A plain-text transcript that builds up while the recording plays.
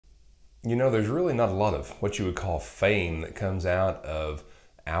You know, there's really not a lot of what you would call fame that comes out of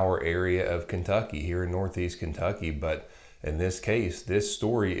our area of Kentucky, here in Northeast Kentucky, but in this case, this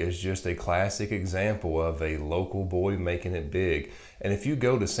story is just a classic example of a local boy making it big. And if you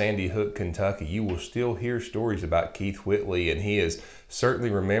go to Sandy Hook, Kentucky, you will still hear stories about Keith Whitley, and he is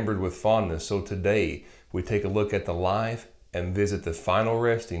certainly remembered with fondness. So today, we take a look at the life and visit the final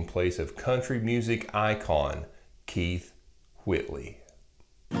resting place of country music icon, Keith Whitley.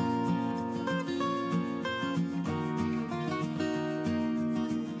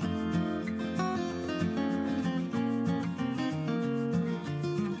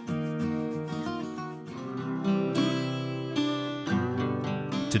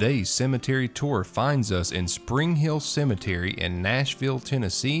 Today's cemetery tour finds us in Spring Hill Cemetery in Nashville,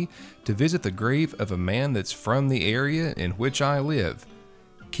 Tennessee, to visit the grave of a man that's from the area in which I live.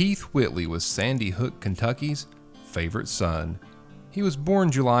 Keith Whitley was Sandy Hook, Kentucky's favorite son. He was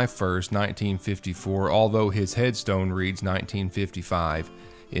born July 1st, 1954, although his headstone reads 1955,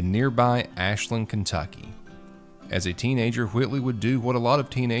 in nearby Ashland, Kentucky. As a teenager, Whitley would do what a lot of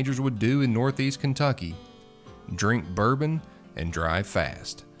teenagers would do in Northeast Kentucky: drink bourbon and drive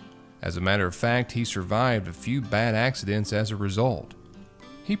fast. As a matter of fact, he survived a few bad accidents as a result.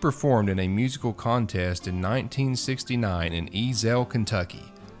 He performed in a musical contest in 1969 in Ezell,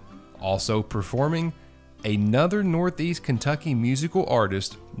 Kentucky. Also performing, another Northeast Kentucky musical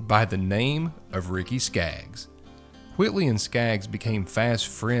artist by the name of Ricky Skaggs. Whitley and Skaggs became fast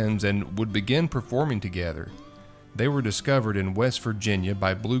friends and would begin performing together. They were discovered in West Virginia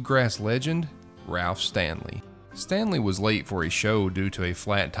by bluegrass legend Ralph Stanley. Stanley was late for a show due to a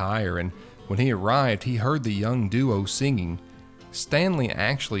flat tire, and when he arrived, he heard the young duo singing. Stanley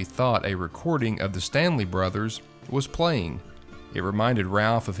actually thought a recording of the Stanley Brothers was playing. It reminded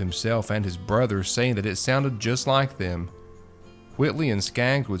Ralph of himself and his brothers, saying that it sounded just like them. Whitley and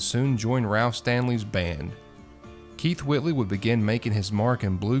Skaggs would soon join Ralph Stanley's band. Keith Whitley would begin making his mark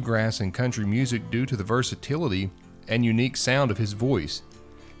in bluegrass and country music due to the versatility and unique sound of his voice.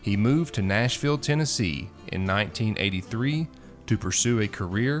 He moved to Nashville, Tennessee in 1983 to pursue a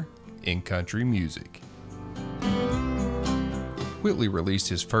career in country music. Whitley released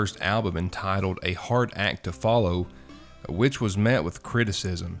his first album entitled A Hard Act to Follow, which was met with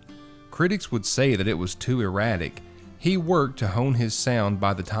criticism. Critics would say that it was too erratic. He worked to hone his sound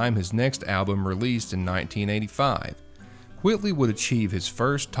by the time his next album released in 1985. Whitley would achieve his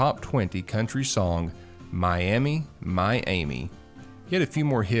first top 20 country song, Miami, My Amy. He had a few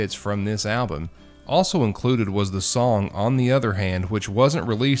more hits from this album. Also included was the song On the Other Hand, which wasn't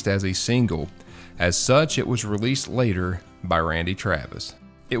released as a single. As such, it was released later by Randy Travis.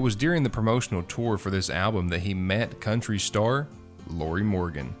 It was during the promotional tour for this album that he met country star Lori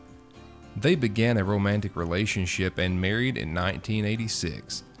Morgan. They began a romantic relationship and married in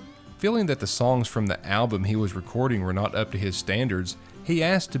 1986. Feeling that the songs from the album he was recording were not up to his standards, he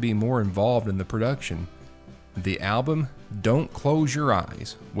asked to be more involved in the production. The album, Don't Close Your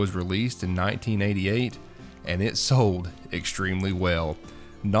Eyes, was released in 1988, and it sold extremely well.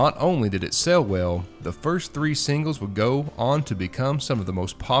 Not only did it sell well, the first 3 singles would go on to become some of the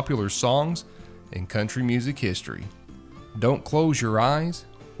most popular songs in country music history. Don't Close Your Eyes,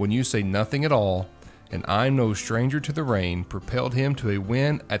 When You Say Nothing at All, and I'm No Stranger to the Rain propelled him to a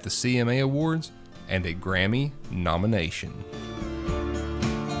win at the CMA Awards and a Grammy nomination.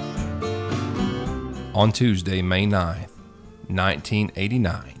 On Tuesday, May 9th,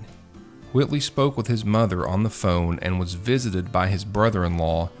 1989, Whitley spoke with his mother on the phone and was visited by his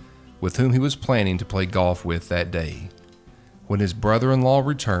brother-in-law, with whom he was planning to play golf with that day. When his brother-in-law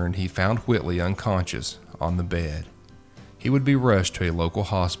returned, he found Whitley unconscious on the bed. He would be rushed to a local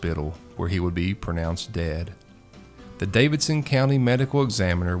hospital where he would be pronounced dead. The Davidson County Medical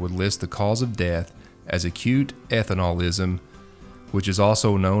Examiner would list the cause of death as acute ethanolism, which is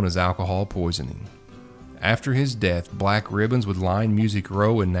also known as alcohol poisoning. After his death, black ribbons would line Music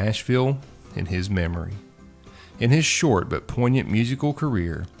Row in Nashville in his memory. In his short but poignant musical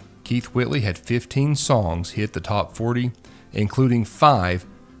career, Keith Whitley had 15 songs hit the top 40, including 5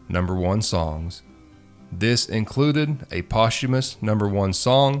 #1 songs. This included a posthumous #1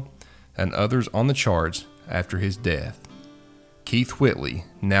 song and others on the charts after his death. Keith Whitley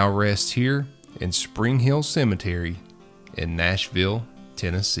now rests here in Spring Hill Cemetery in Nashville,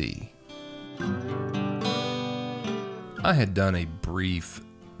 Tennessee. I had done a brief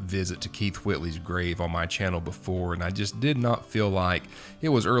visit to Keith Whitley's grave on my channel before, and I just did not feel like, it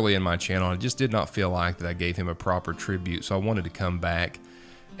was early in my channel, I just did not feel like that I gave him a proper tribute, so I wanted to come back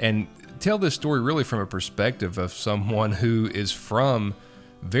and tell this story really from a perspective of someone who is from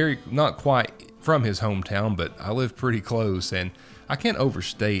not quite from his hometown, but I live pretty close, and I can't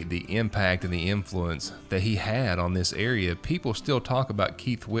overstate the impact and the influence that he had on this area. People still talk about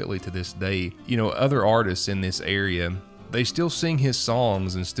Keith Whitley to this day. You know, other artists in this area, they still sing his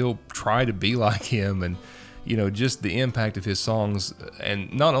songs and still try to be like him, and you know, just the impact of his songs.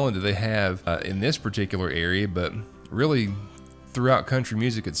 And not only do they have in this particular area, but really throughout country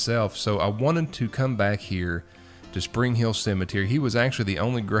music itself. So I wanted to come back here to Spring Hill Cemetery. He was actually the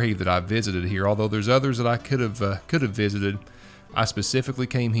only grave that I visited here, although there's others that I could have visited. I specifically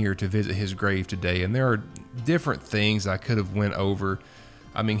came here to visit his grave today, and there are different things I could have went over.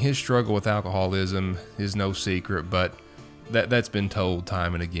 I mean, his struggle with alcoholism is no secret, but that's been told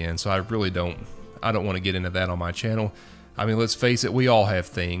time and again, so I don't want to get into that on my channel. I mean, let's face it, we all have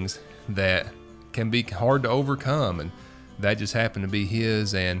things that can be hard to overcome, and that just happened to be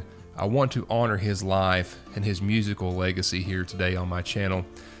his, and I want to honor his life and his musical legacy here today on my channel.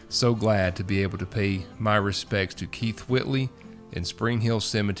 So glad to be able to pay my respects to Keith Whitley in Spring Hill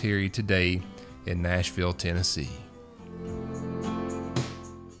Cemetery today in Nashville, Tennessee.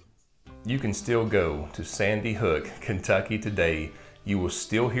 You can still go to Sandy Hook, Kentucky today. You will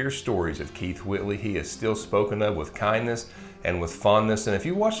still hear stories of Keith Whitley. He is still spoken of with kindness and with fondness. And if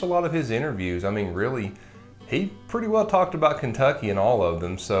you watched a lot of his interviews, I mean, really, he pretty well talked about Kentucky in all of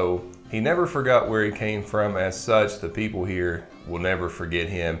them. So he never forgot where he came from. As such, the people here will never forget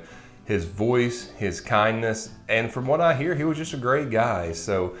him. His voice, his kindness, and from what I hear, he was just a great guy.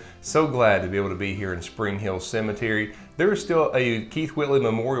 So glad to be able to be here in Spring Hill Cemetery. There is still a Keith Whitley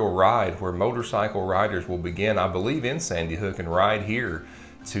Memorial Ride where motorcycle riders will begin, I believe, in Sandy Hook and ride here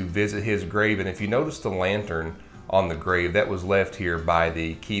to visit his grave. And if you notice the lantern on the grave, that was left here by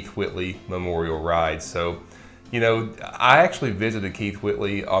the Keith Whitley Memorial Ride. So, you know, I actually visited Keith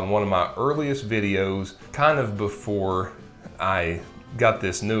Whitley on one of my earliest videos, kind of before I got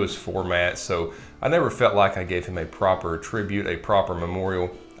this newest format, so I never felt like I gave him a proper tribute, a proper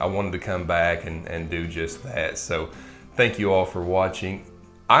memorial. I wanted to come back and do just that. So thank you all for watching.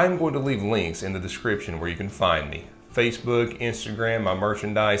 I'm going to leave links in the description where you can find me. Facebook, Instagram, my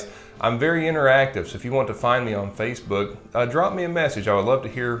merchandise. I'm very interactive, so if you want to find me on Facebook, drop me a message. I would love to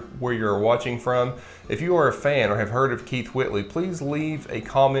hear where you're watching from. If you are a fan or have heard of Keith Whitley, please leave a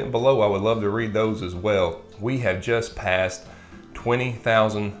comment below. I would love to read those as well. We have just passed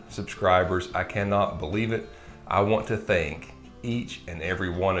 20,000 subscribers. I cannot believe it. I want to thank each and every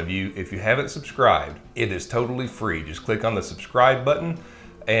one of you. If you haven't subscribed, it is totally free. Just click on the subscribe button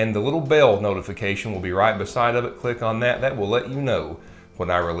and the little bell notification will be right beside of it. Click on that. That will let you know when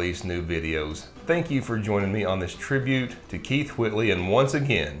I release new videos. Thank you for joining me on this tribute to Keith Whitley, and once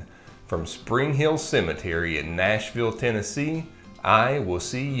again, from Spring Hill Cemetery in Nashville, Tennessee, I will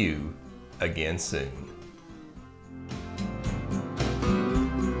see you again soon.